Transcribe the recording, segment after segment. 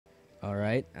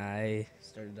Alright, I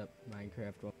started up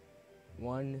Minecraft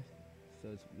 1, so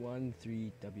it's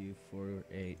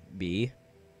 13w48b,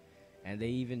 and they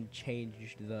even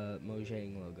changed the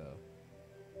Mojang logo.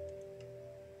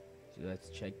 So let's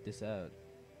check this out.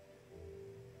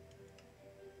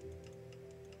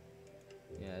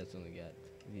 Yeah, it's only got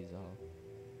these all.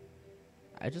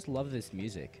 I just love this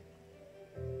music.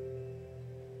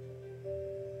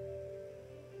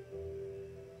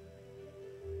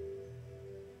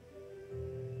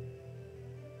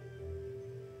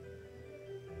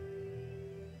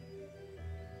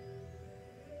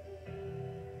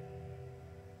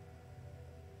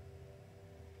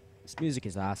 This music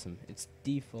is awesome. It's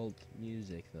default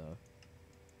music though.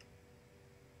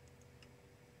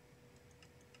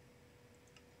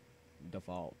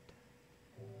 Default.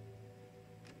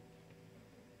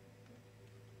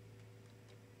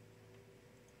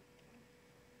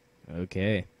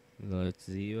 Okay, let's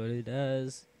see what it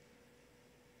does.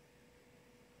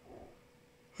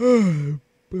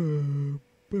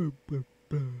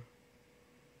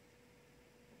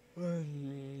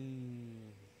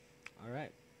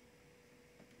 Alright.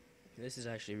 This is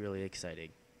actually really exciting.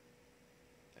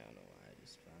 I don't know why I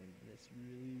just found this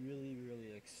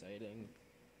really exciting.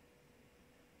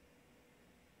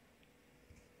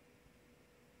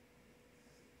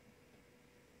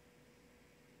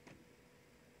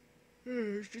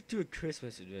 Let's just do a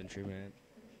Christmas adventure, man.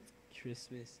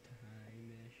 Christmas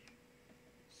time-ish.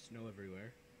 Snow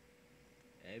everywhere.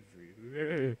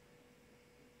 Everywhere.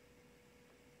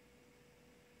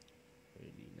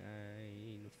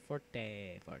 39,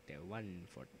 40, 41,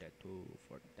 42,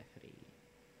 43.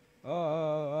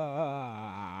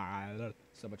 Oh,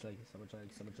 so much lag, so much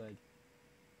lag, so much lag.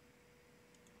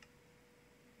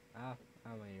 Ah,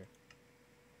 out of my ear.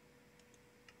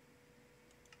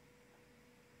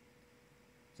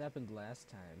 This happened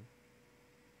last time.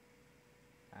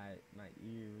 My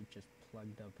ear just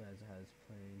plugged up as I was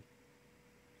playing.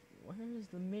 Where is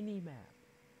the mini map?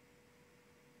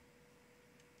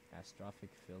 Astrophic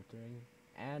filtering.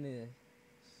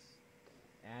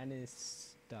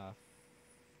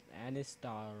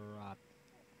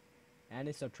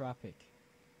 Anisotropic.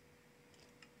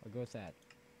 I'll go with that.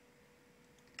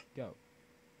 Go.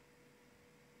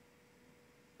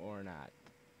 Or not.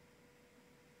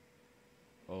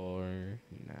 Or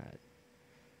not.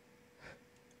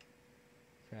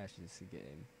 Crashes the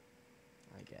game,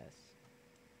 I guess.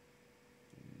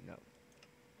 No.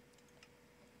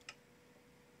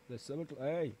 There's so much.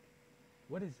 Hey!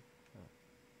 What is.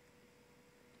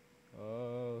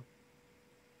 Oh.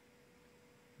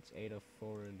 It's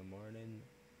 8:04 in the morning.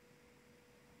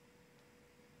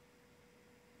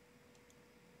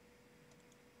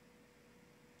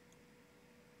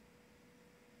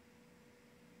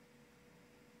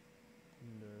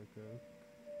 There we go.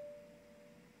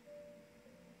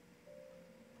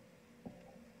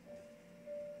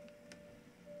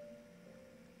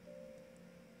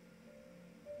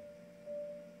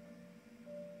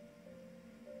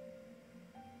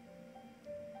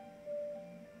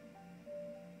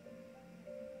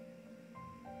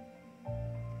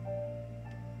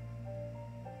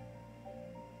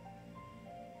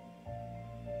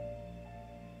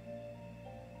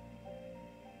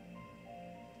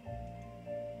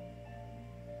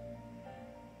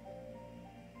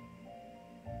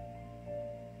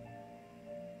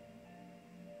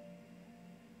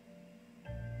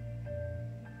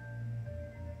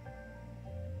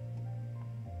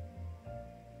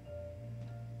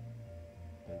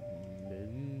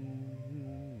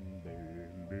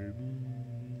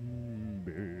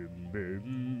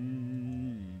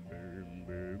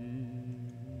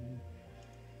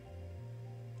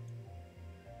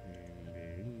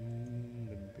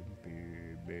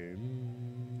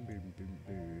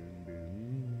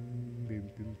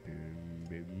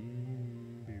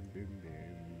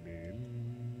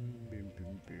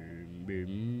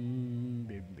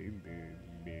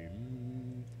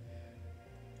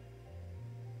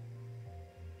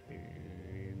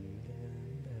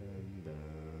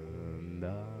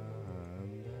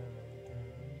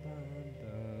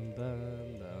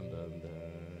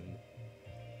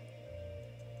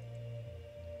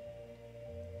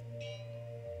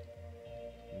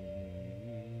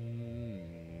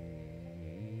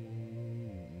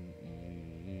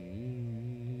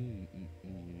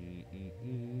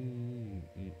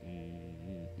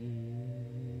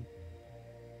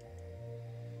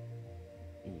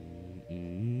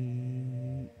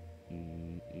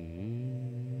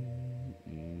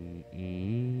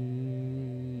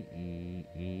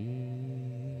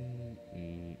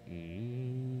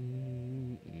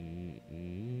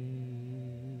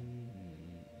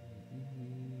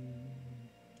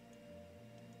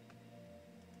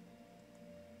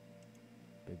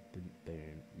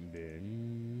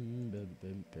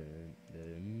 This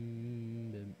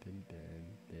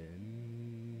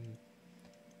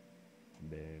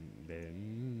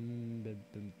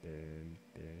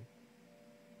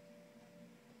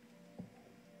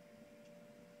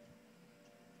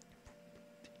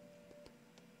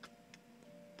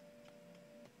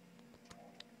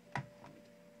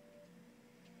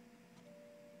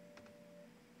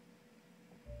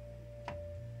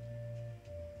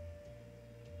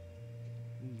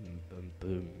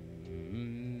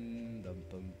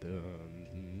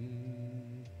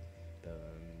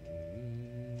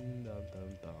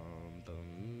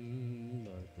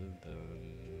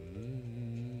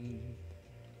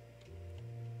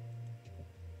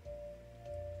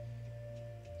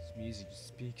music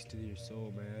speaks to your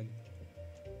soul, man.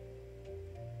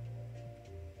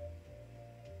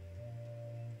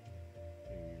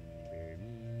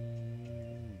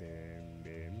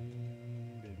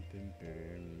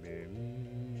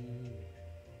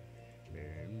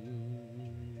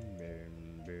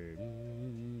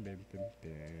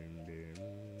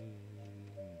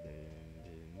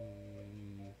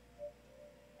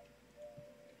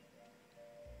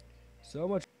 So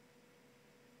much.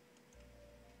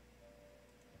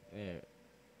 There.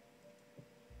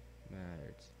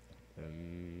 Matters.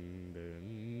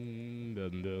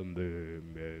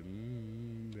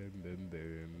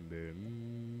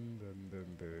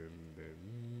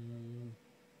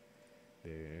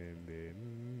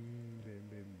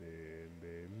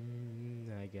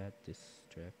 I got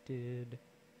distracted.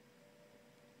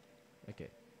 Okay.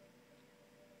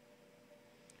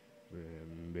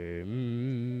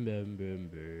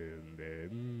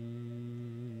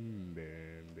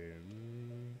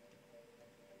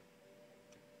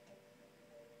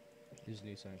 There's a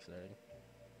new song starting.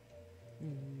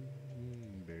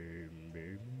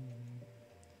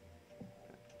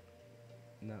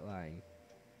 I'm not lying.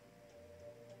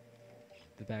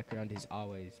 The background is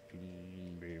always.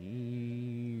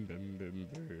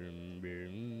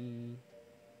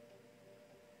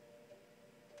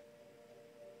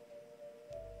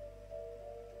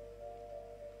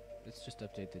 Let's just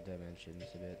update the dimensions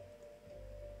a bit.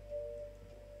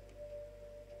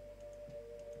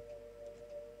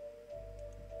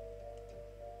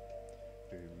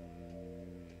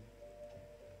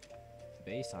 The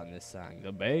bass on this song.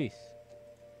 The bass.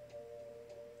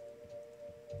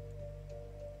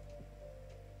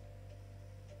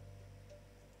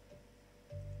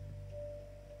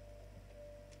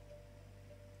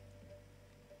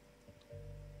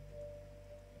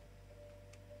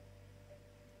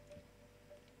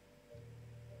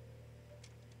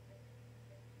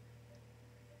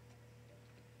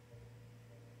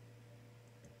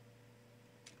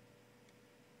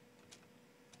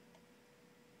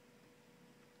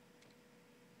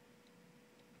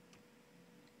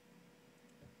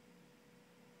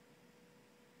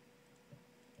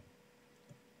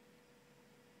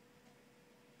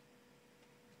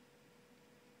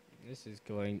 This is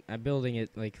going. I'm building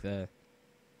it like the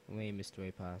lamest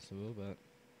way possible, but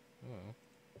oh,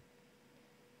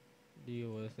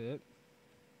 deal with it.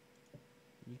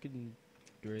 You can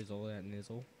drizzle that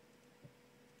nizzle.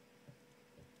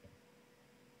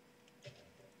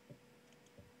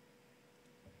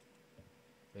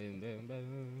 Boom, boom,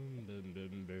 boom, boom,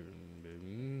 boom, boom, boom, boom.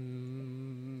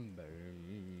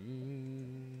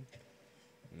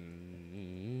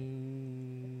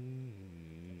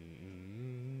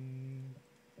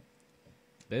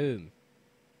 Boom.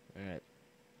 Alright.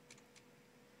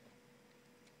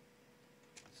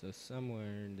 So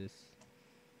somewhere in this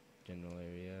general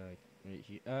area, right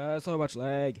here. So much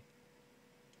lag.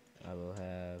 I will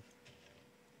have.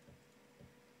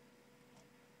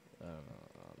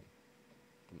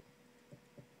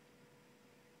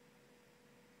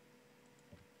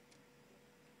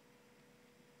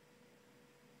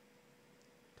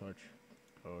 Torch,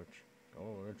 torch,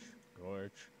 torch,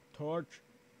 torch, torch,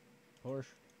 torch.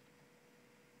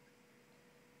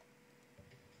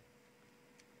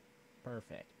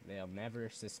 Perfect. They'll never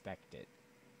suspect it.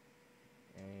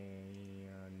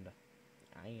 And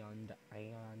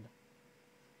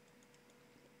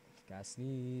gotta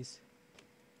sneeze.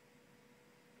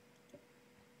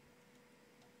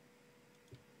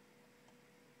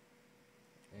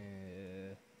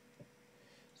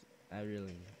 I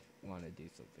really want to do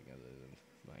something other than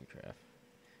Minecraft.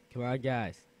 Come on,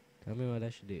 guys. Tell me what I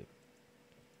should do.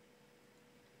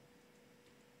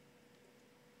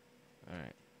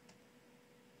 Alright.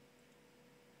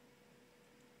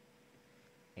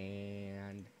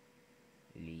 And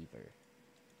lever.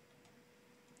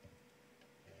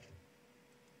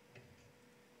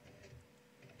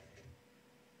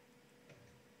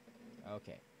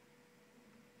 Okay.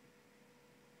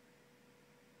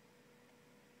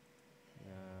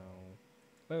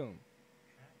 Boom.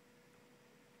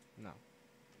 No.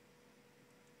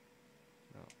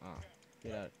 No.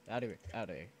 Get out of here. Out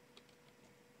of here.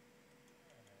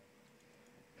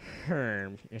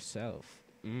 Harm yourself.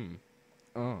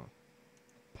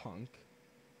 Punk.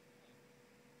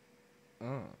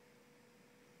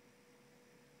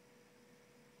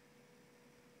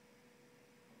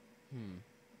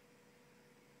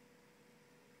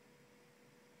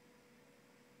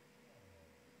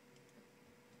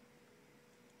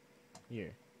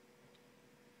 Here.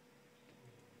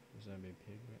 Zombie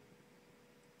pig.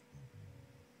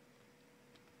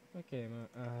 Okay,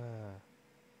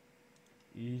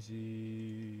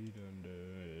 easy done.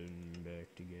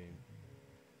 Back to game.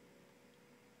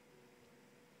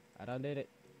 I done did it.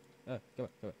 Come on, come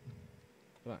on.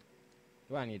 Come on.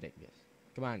 Come on, you take this.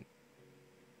 Come on.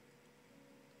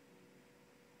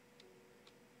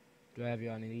 Do I have you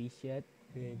on a leash yet?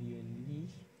 Do I have you on a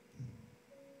leash?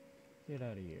 Get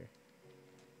out of here.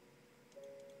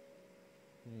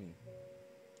 Can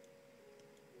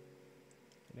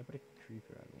I put a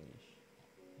creeper on a leash?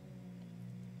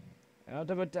 I don't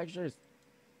have put textures.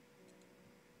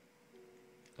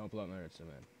 Don't blow up my redstone,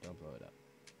 man. Don't blow it up.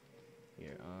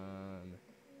 Here,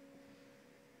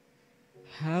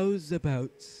 how's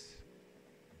about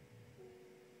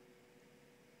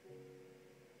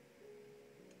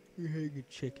you're having a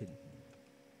chicken?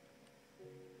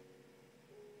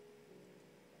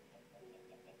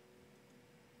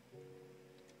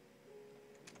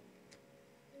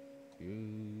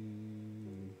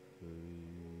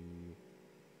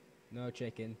 No,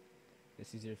 chicken.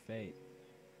 This is your fate.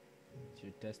 It's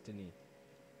your destiny.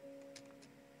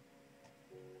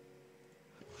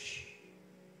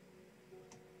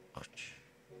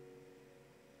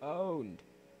 Owned.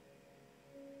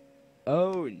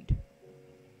 Owned.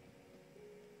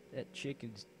 That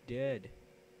chicken's dead.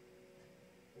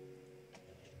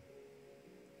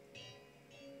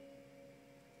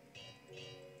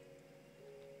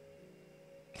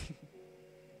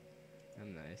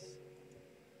 I'm nice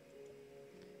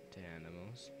to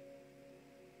animals.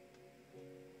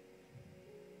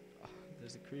 Oh,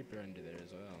 there's a creeper under there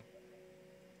as well.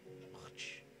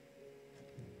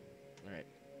 Alright.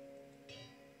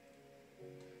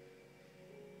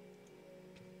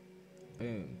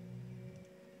 Boom.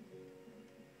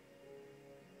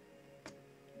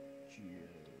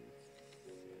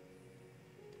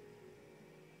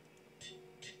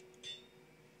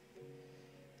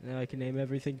 Now I can name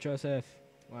everything Joseph.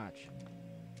 Watch.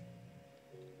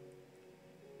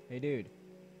 Hey, dude.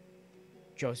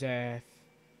 Joseph.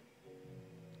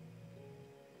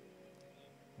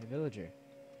 Hey, villager.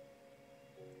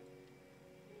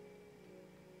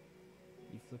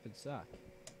 You flippin' suck.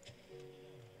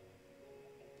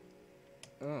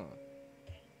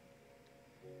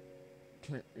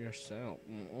 Yourself.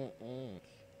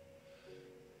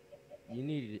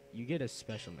 You get a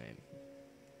special name.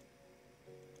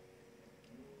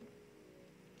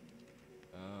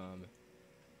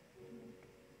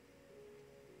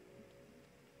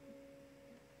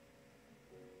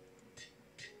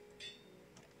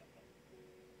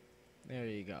 There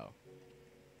you go.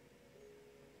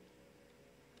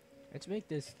 Let's make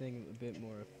this thing a bit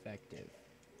more effective.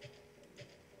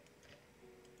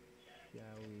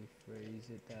 Shall we phrase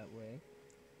it that way?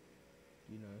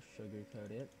 You know,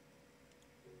 sugarcoat it.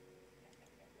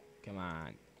 Come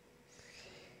on.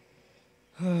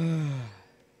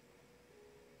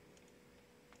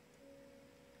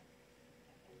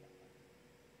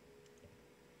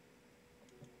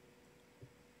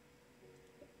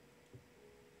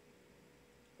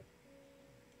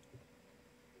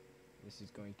 This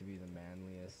is going to be the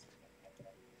manliest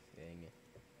thing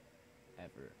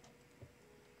ever.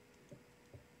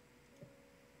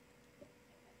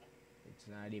 It's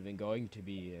not even going to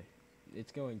be,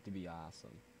 it's going to be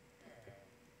awesome.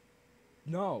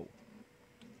 No!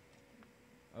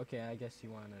 Okay, I guess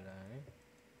you wanna die.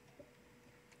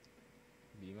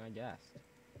 Be my guest.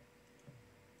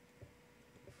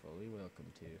 You're fully welcome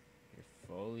to. You're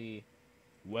fully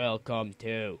welcome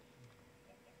to.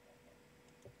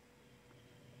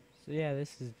 So yeah,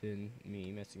 this has been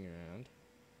me messing around.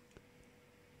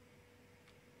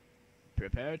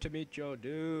 Prepare to meet your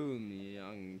doom,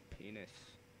 young penis.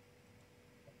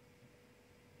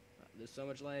 There's so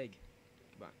much lag.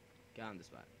 Come on, get on the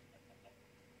spot.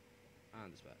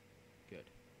 On the spot. Good.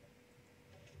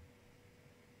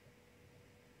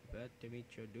 Prepare to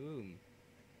meet your doom.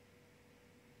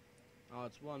 Oh,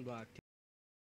 it's one block too.